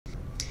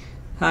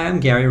Hi, I'm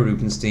Gary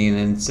Rubinstein,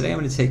 and today I'm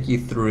going to take you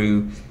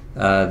through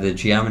the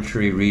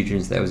Geometry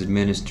Regents that was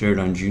administered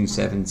on June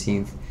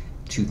 17th,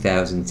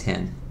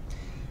 2010.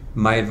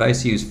 My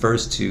advice to you is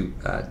first to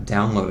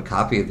download a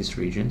copy of this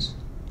Regents.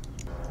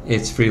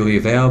 It's freely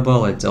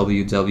available at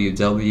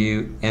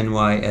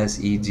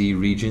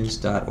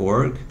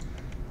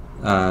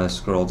www.nysedregents.org.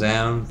 Scroll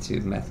down to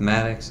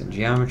Mathematics and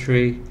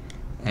Geometry,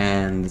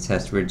 and the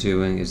test we're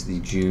doing is the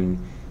June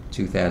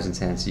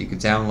 2010. So you can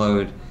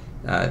download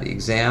the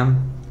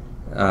exam,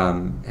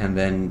 and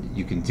then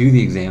you can do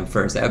the exam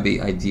first. That would be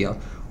ideal.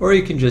 Or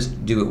you can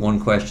just do it one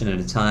question at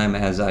a time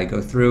as I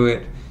go through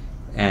it.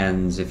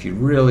 And if you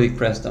really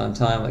pressed on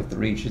time, like the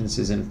Regents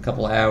is in a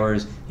couple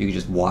hours, you can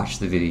just watch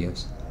the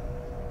videos.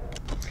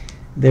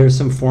 There are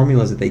some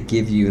formulas that they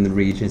give you in the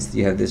Regents.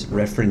 You have this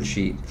reference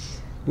sheet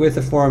with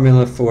a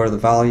formula for the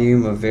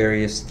volume of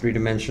various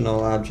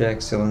three-dimensional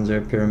objects: cylinder,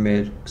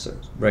 pyramid,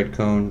 right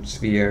cone,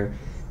 sphere,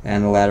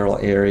 and the lateral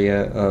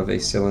area of a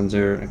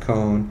cylinder and a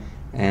cone,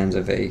 and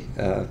of a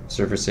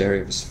surface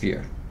area of a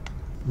sphere.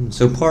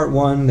 So part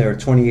one, there are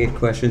 28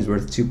 questions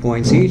worth 2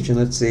 points each, and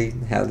let's see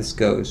how this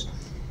goes.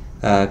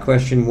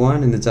 Question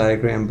one, in the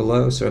diagram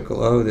below,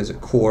 circle O, there's a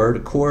chord.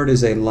 A chord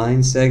is a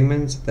line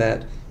segment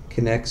that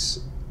connects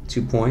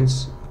 2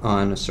 points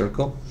on a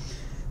circle.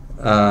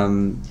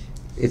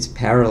 It's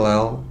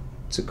parallel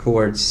to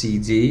chord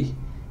CD,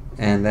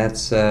 and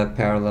that's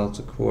parallel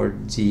to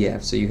chord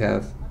DF. So you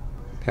have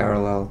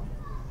parallel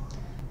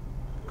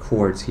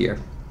chords here.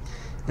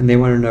 And they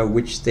want to know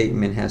which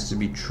statement has to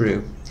be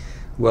true.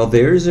 Well,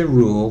 there's a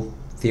rule,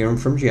 theorem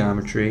from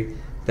geometry,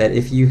 that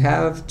if you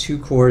have two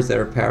chords that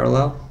are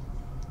parallel,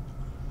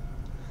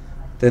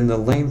 then the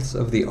lengths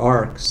of the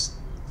arcs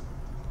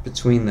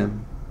between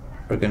them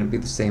are going to be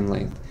the same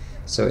length.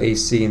 So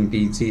AC and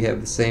BD have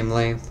the same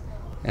length,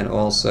 and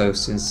also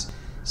since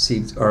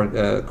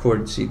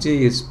chord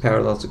CD is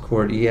parallel to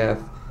chord EF,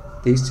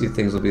 these two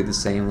things will be the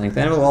same length.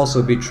 And it will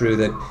also be true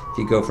that if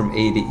you go from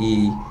A to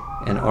E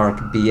and arc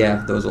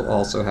BF, those will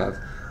also have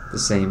the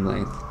same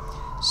length.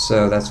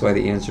 So that's why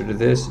the answer to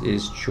this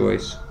is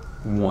choice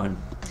 1.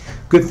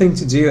 Good thing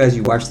to do as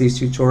you watch these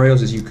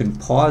tutorials is you can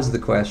pause the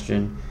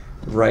question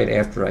right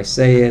after I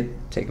say it,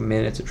 take a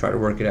minute to try to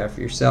work it out for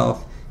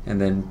yourself,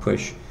 and then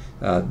push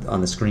on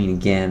the screen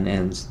again,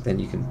 and then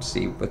you can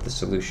see what the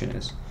solution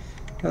is.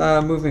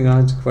 Moving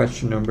on to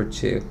question number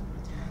 2.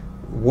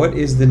 What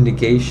is the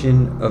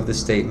negation of the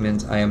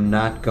statement, "I am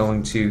not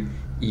going to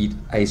eat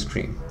ice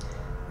cream"?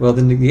 Well,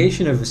 the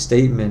negation of a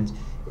statement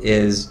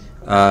is,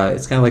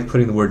 it's kind of like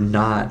putting the word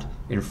 "not"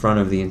 in front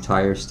of the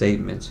entire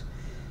statement.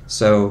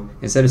 So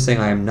instead of saying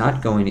 "I am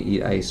not going to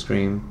eat ice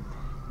cream,"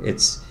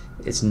 it's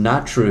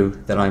not true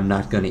that I'm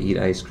not going to eat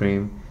ice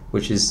cream,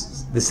 which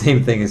is the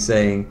same thing as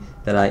saying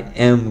that I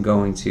am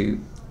going to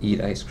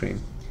eat ice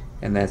cream.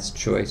 And that's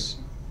choice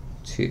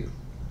 2.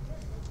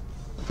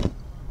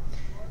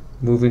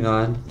 Moving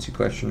on to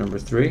question number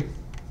 3.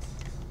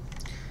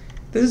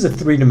 This is a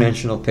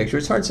three-dimensional picture.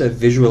 It's hard to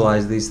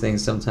visualize these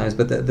things sometimes,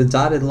 but the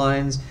dotted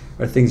lines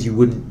are things you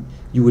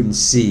wouldn't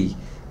see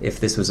if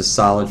this was a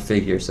solid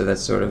figure. So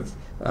that's sort of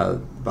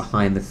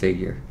behind the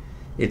figure.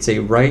 It's a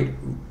right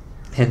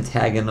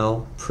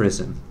pentagonal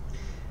prism.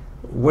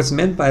 What's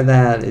meant by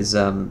that is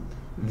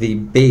the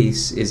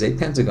base is a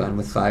pentagon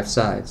with 5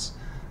 sides,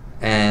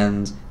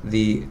 and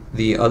the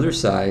other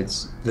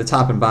sides, the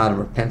top and bottom,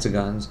 are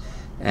pentagons,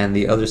 and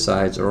the other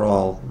sides are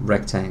all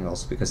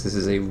rectangles, because this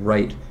is a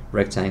right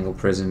rectangle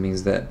prism.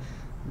 Means that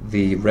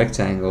the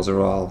rectangles are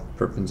all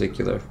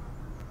perpendicular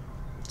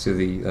to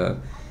the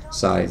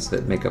sides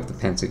that make up the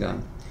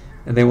pentagon.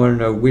 And they want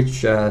to know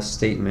which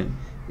statement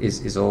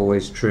is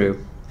always true.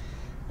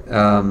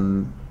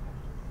 And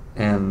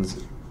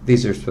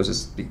these are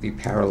supposed to be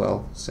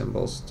parallel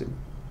symbols.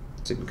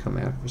 Didn't come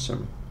out for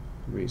some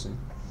reason.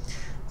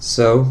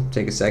 So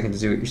take a second to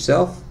do it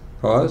yourself.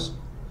 Pause.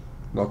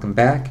 Welcome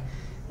back.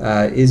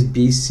 Is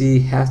BC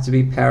have to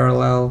be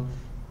parallel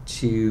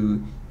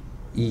to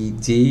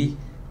ED?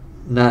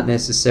 Not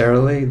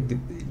necessarily.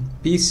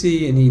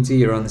 BC and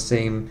ED are on the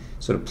same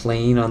sort of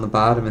plane on the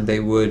bottom, and they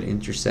would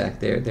intersect.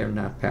 They're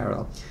not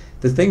parallel.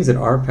 The things that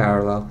are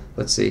parallel,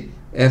 let's see,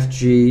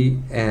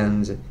 FG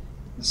and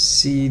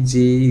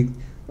CD,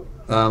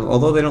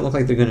 although they don't look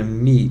like they're going to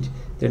meet,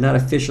 they're not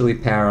officially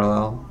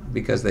parallel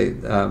because I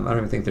don't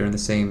even think they're in the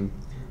same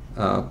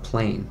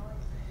plane.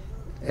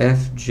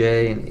 F,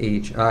 J, and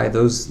H, I,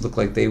 those look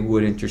like they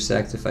would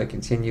intersect if I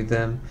continued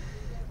them.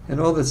 And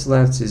all that's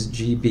left is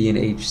G, B, and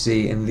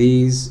HC, and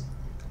these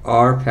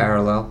are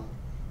parallel.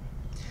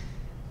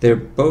 They're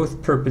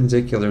both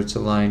perpendicular to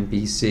line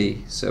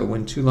BC. So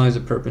when two lines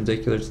are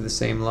perpendicular to the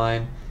same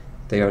line,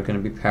 they are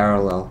going to be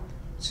parallel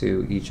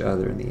to each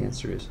other, and the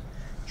answer is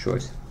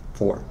choice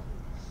 4.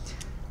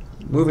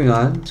 Moving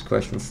on to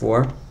question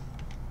 4.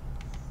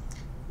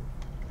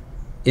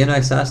 In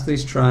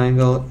isosceles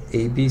triangle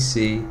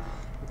ABC,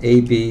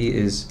 AB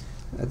is,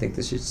 I think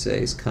this should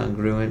say, is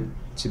congruent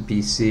to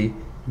BC.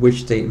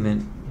 Which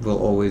statement will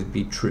always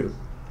be true?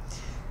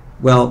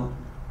 Well,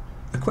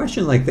 a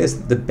question like this,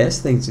 the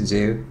best thing to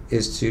do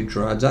is to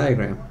draw a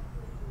diagram.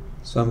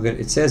 So I'm going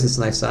to, it says it's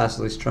an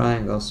isosceles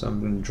triangle, so I'm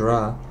going to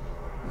draw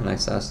an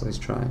isosceles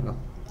triangle.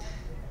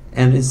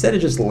 And instead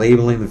of just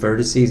labeling the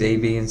vertices A,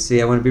 B, and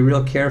C, I want to be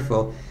real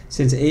careful.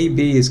 Since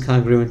AB is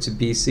congruent to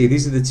BC,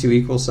 these are the two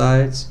equal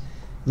sides.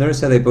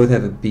 Notice how they both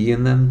have a B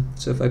in them.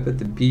 So if I put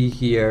the B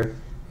here,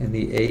 and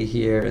the A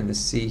here, and the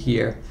C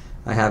here,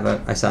 I have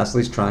an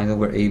isosceles triangle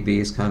where AB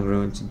is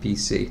congruent to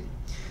BC.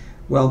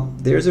 Well,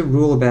 there's a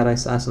rule about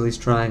isosceles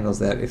triangles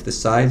that if the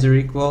sides are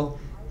equal,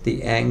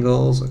 the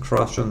angles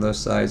across from those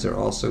sides are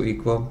also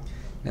equal.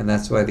 And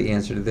that's why the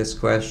answer to this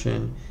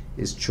question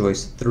is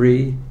choice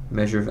 3.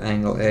 Measure of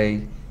angle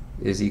A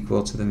is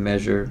equal to the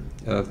measure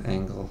of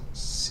angle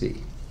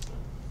C.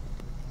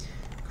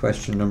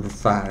 Question number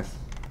 5.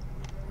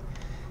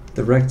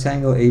 The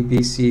rectangle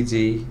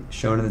ABCD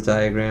shown in the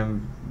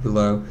diagram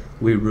below,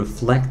 we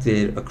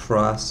reflected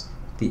across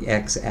the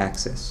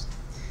x-axis.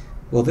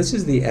 Well, this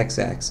is the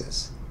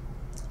x-axis.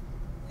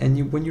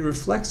 And when you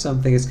reflect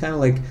something, it's kind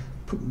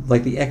of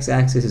like the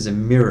x-axis is a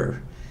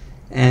mirror.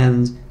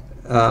 And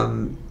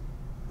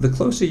the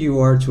closer you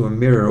are to a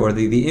mirror, or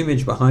the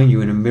image behind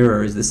you in a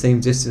mirror is the same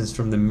distance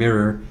from the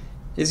mirror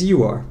as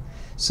you are.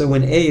 So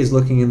when A is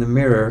looking in the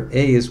mirror,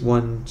 A is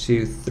 1,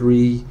 2,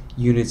 3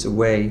 units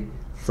away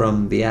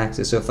from the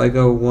axis. So if I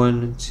go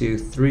 1, 2,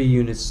 3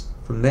 units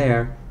from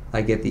there,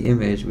 I get the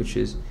image, which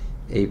is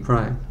A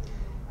prime.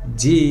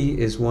 D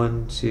is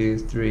 1, 2,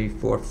 3,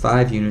 4,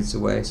 5 units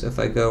away. So if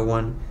I go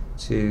 1,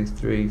 2,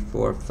 3,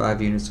 4,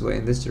 5 units away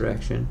in this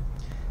direction,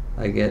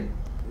 I get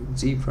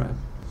D prime.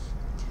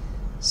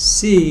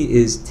 C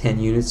is 10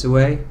 units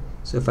away.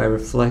 So if I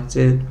reflect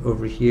it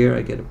over here,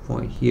 I get a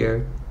point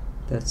here.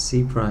 That's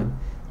C prime.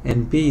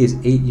 And B is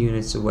 8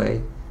 units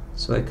away.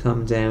 So I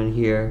come down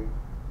here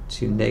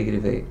to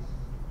 -8.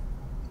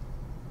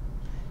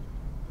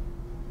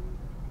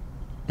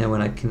 And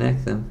when I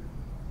connect them,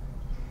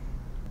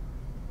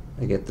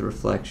 I get the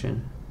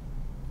reflection,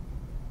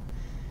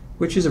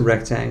 which is a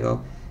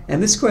rectangle.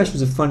 And this question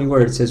is a funny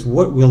word. It says,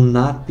 what will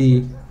not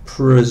be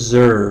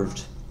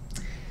preserved?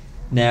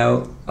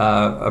 Now,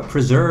 a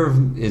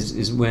preserve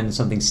is when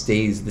something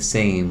stays the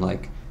same,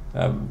 like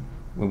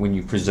when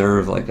you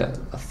preserve like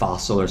a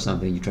fossil or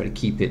something, you try to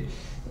keep it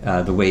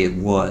the way it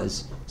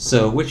was.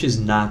 So which is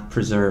not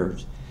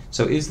preserved?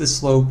 So is the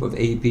slope of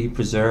AB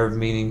preserved,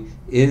 meaning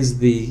is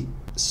the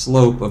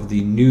slope of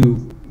the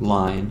new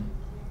line,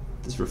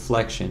 this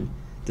reflection,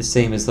 the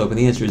same as slope? And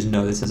the answer is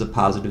no. This has a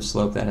positive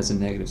slope, that has a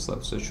negative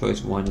slope. So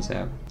choice 1 is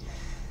out.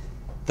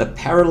 The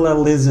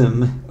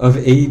parallelism of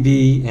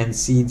AB and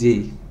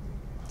CD.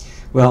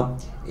 Well,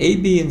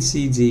 AB and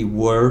CD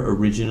were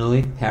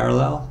originally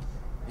parallel,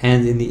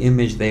 and in the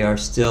image they are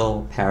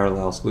still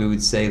parallel. So we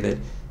would say that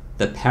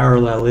the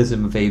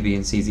parallelism of AB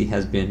and CD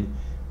has been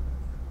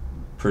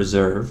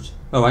preserved.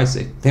 Oh, I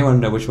see. They want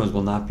to know which ones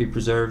will not be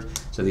preserved,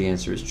 so the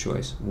answer is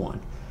choice 1.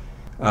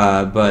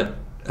 But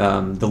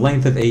the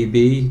length of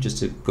AB, just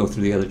to go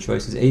through the other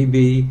choices,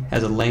 AB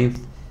has a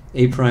length,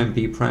 A prime,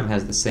 B prime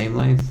has the same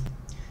length,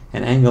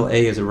 and angle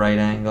A is a right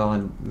angle,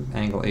 and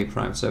angle A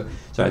prime. So,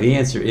 sorry, the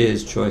answer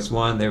is choice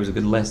 1. There was a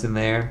good lesson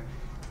there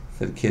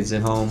for the kids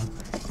at home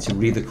to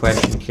read the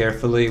question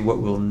carefully.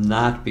 What will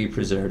not be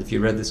preserved? If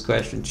you read this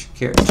question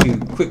too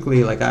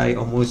quickly, like I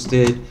almost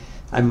did,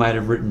 I might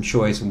have written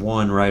choice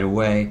 1 right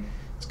away.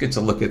 It's good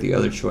to look at the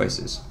other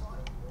choices.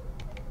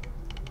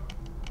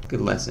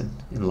 Good lesson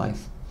in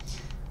life.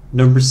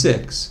 Number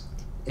 6.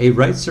 A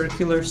right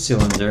circular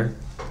cylinder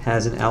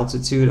has an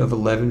altitude of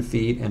 11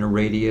 feet and a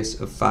radius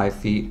of 5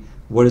 feet.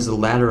 What is the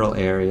lateral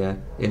area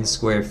in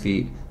square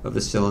feet of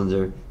the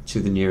cylinder to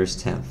the nearest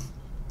tenth?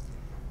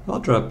 I'll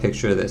draw a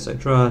picture of this. I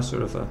draw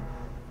sort of a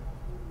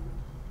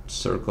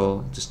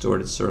circle,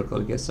 distorted circle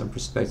to get some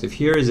perspective.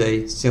 Here is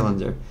a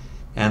cylinder,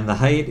 and the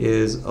height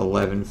is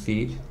 11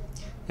 feet,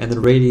 and the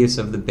radius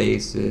of the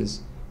base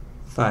is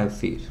 5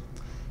 feet.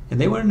 And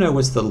they want to know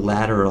what's the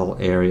lateral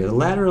area. The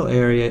lateral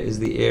area is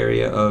the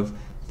area of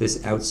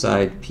this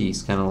outside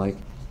piece, kind of like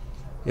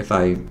if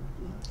I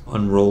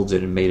unrolled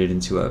it and made it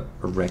into a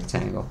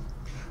rectangle.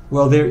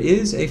 Well, there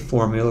is a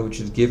formula which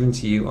is given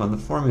to you on the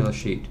formula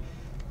sheet.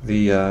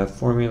 The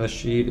formula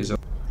sheet is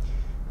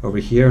over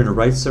here, and a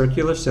right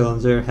circular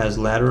cylinder has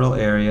lateral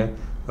area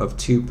of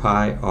 2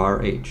 pi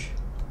RH.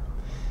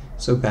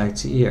 So back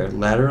to here.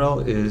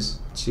 Lateral is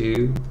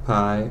 2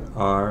 pi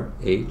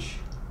RH,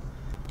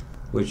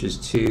 which is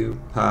 2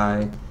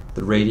 pi.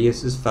 The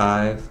radius is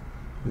 5.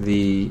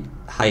 The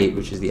height,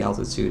 which is the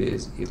altitude,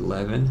 is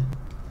 11.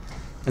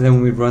 And then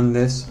when we run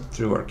this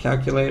through our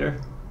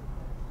calculator,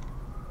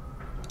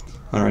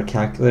 on our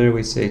calculator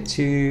we say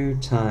 2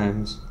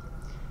 times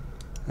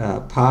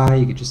pi,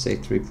 you could just say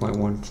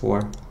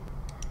 3.14,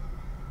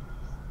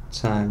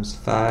 times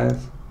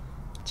 5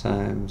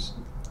 times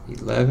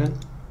 11,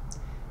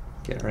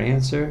 get our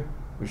answer,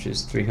 which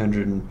is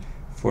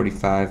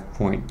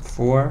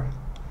 345.4,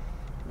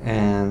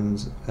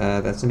 and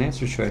that's an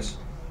answer choice.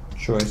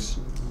 Choice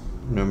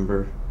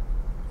number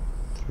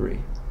 3.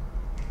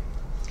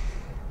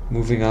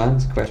 Moving on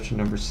to question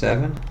number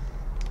 7.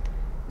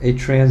 A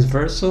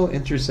transversal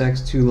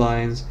intersects two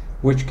lines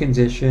Which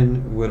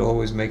condition would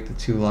always make the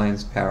two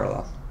lines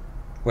parallel?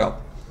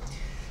 Well,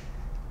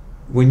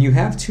 when you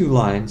have two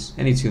lines,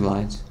 any two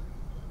lines,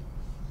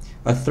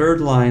 a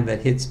third line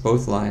that hits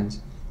both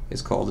lines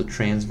is called a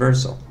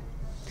transversal.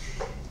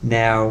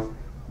 Now,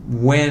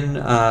 when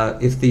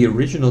if the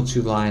original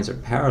two lines are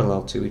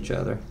parallel to each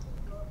other,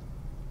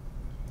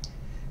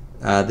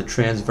 the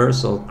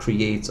transversal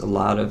creates a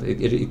lot of,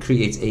 it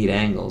creates 8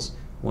 angles.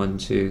 1,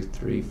 2,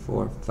 3,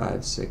 4,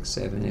 5, 6,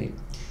 7, 8.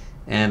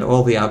 And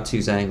all the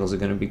obtuse angles are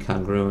going to be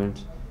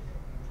congruent,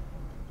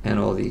 and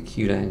all the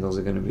acute angles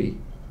are going to be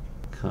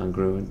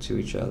congruent to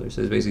each other.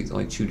 So there's basically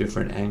only 2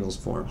 different angles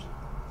formed.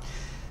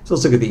 So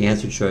let's look at the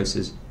answer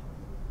choices.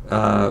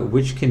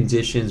 Which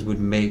conditions would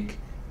make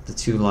the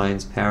two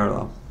lines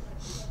parallel?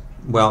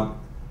 Well,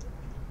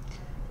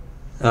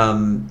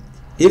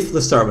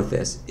 let's start with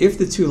this. If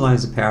the two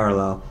lines are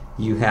parallel,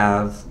 you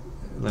have,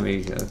 let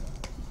me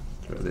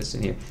throw this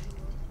in here.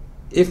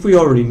 If we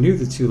already knew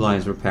the two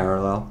lines were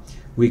parallel,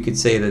 we could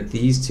say that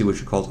these two,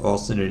 which are called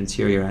alternate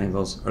interior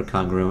angles, are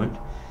congruent.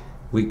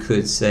 We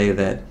could say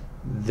that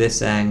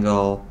this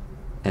angle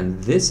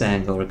and this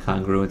angle are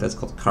congruent. That's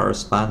called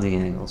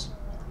corresponding angles.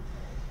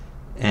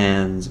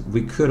 And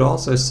we could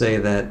also say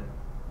that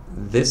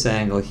this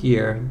angle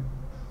here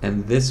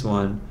and this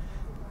one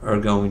are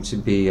going to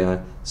be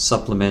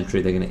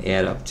supplementary. They're going to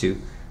add up to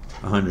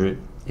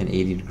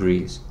 180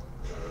 degrees.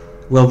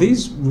 Well,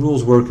 these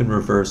rules work in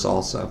reverse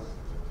also.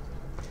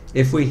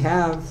 If we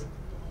have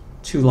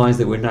two lines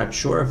that we're not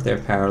sure if they're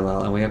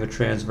parallel and we have a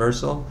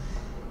transversal,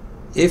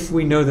 if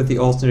we know that the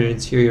alternate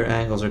interior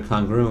angles are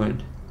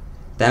congruent,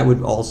 that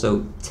would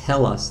also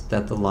tell us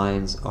that the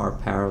lines are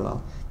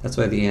parallel. That's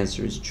why the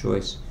answer is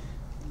choice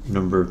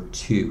number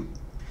 2.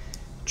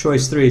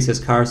 Choice 3 says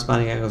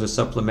corresponding angles are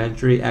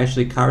supplementary.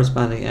 Actually,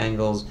 corresponding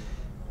angles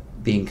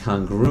being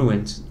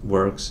congruent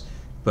works,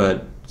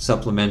 but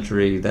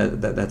supplementary,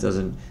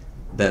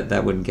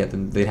 that wouldn't get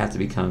them. They'd have to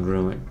be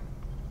congruent.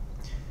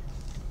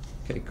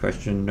 Okay,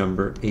 question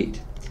number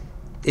 8.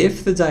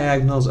 If the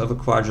diagonals of a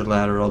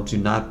quadrilateral do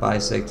not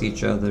bisect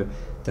each other,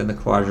 then the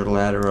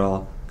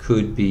quadrilateral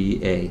could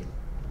be A.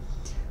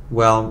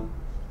 Well,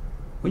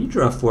 when you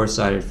draw a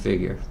 4-sided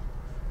figure,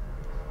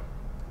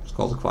 it's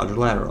called a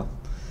quadrilateral.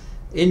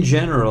 In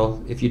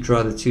general, if you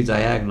draw the two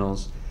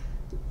diagonals,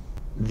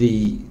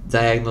 the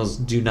diagonals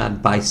do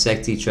not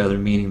bisect each other,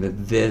 meaning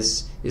that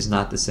this is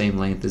not the same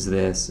length as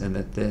this, and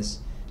that this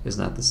is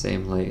not the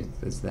same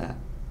length as that.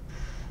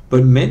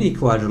 But many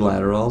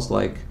quadrilaterals,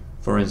 like,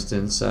 for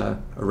instance,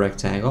 a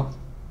rectangle,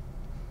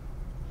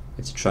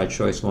 it's a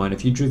try-choice one.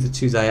 If you drew the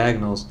two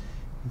diagonals,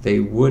 they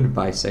would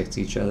bisect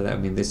each other. That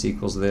would mean this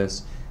equals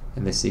this,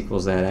 and this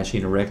equals that.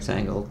 Actually, in a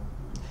rectangle,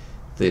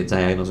 the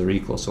diagonals are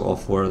equal, so all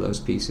 4 of those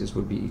pieces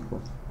would be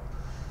equal.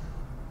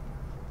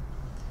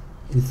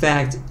 In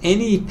fact,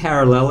 any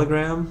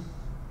parallelogram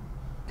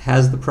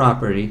has the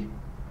property,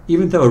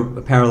 even though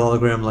a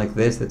parallelogram like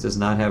this that does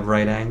not have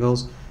right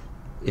angles,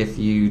 if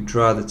you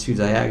draw the two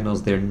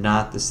diagonals, they're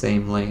not the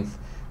same length,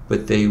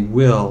 but they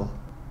will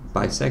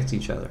bisect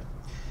each other.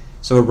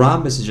 So a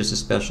rhombus is just a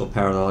special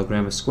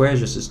parallelogram, a square is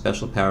just a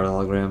special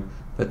parallelogram,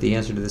 but the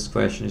answer to this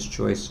question is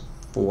choice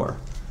 4,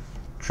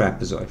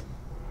 trapezoid.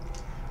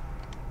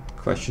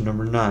 Question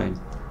number 9.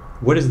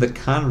 What is the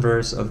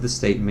converse of the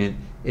statement,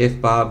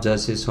 if Bob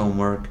does his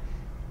homework,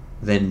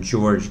 then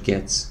George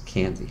gets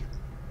candy?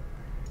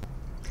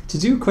 To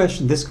do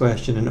this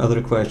question and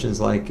other questions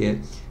like it,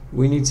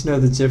 we need to know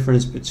the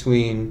difference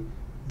between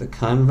the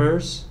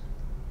converse,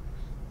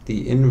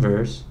 the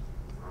inverse,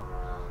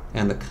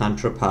 and the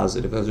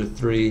contrapositive. Those are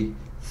 3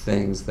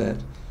 things that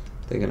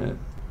they're going to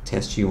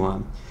test you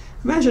on.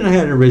 Imagine I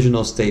had an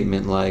original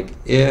statement like,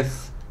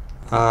 if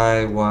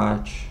I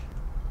watch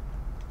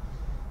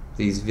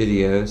these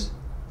videos,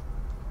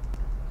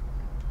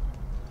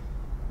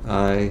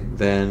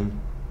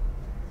 then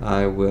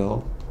I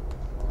will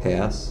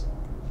pass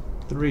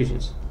the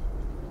Regents.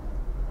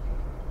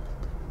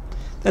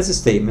 That's a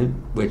statement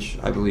which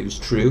I believe is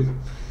true.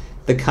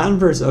 The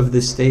converse of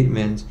this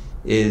statement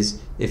is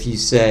if you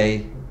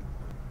swap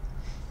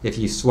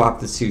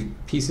the 2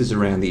 pieces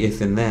around, the if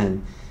and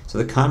then. So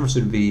the converse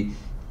would be,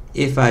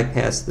 if I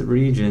pass the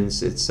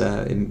Regents,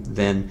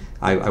 then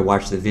I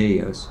watch the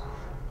videos.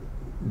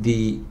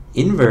 The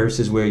inverse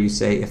is where you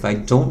say, if I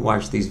don't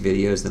watch these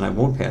videos, then I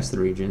won't pass the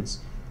Regents.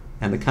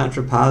 And the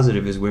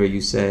contrapositive is where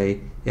you say,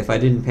 if I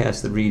didn't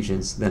pass the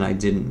Regents, then I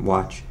didn't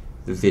watch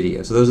the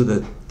video. So those are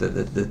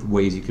the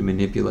ways you can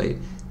manipulate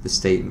the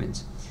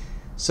statement.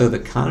 So the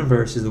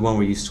converse is the one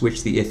where you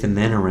switch the if and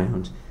then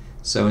around.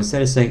 So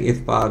instead of saying,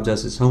 if Bob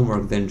does his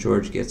homework, then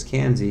George gets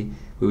candy,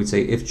 we would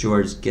say, if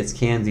George gets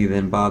candy,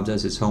 then Bob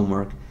does his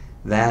homework.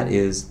 That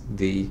is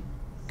the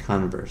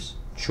converse,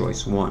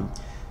 choice 1.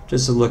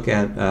 Just to look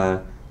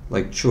at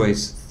like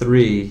choice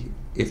 3,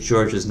 if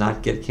George does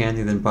not get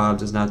candy, then Bob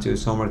does not do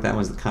his homework. That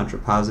one's the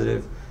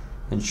contrapositive.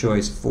 And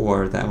choice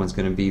 4, that one's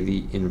going to be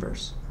the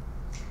inverse.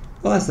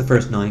 Well, that's the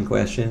first 9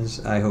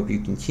 questions. I hope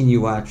you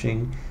continue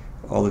watching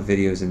all the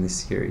videos in this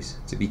series.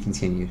 To be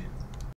continued.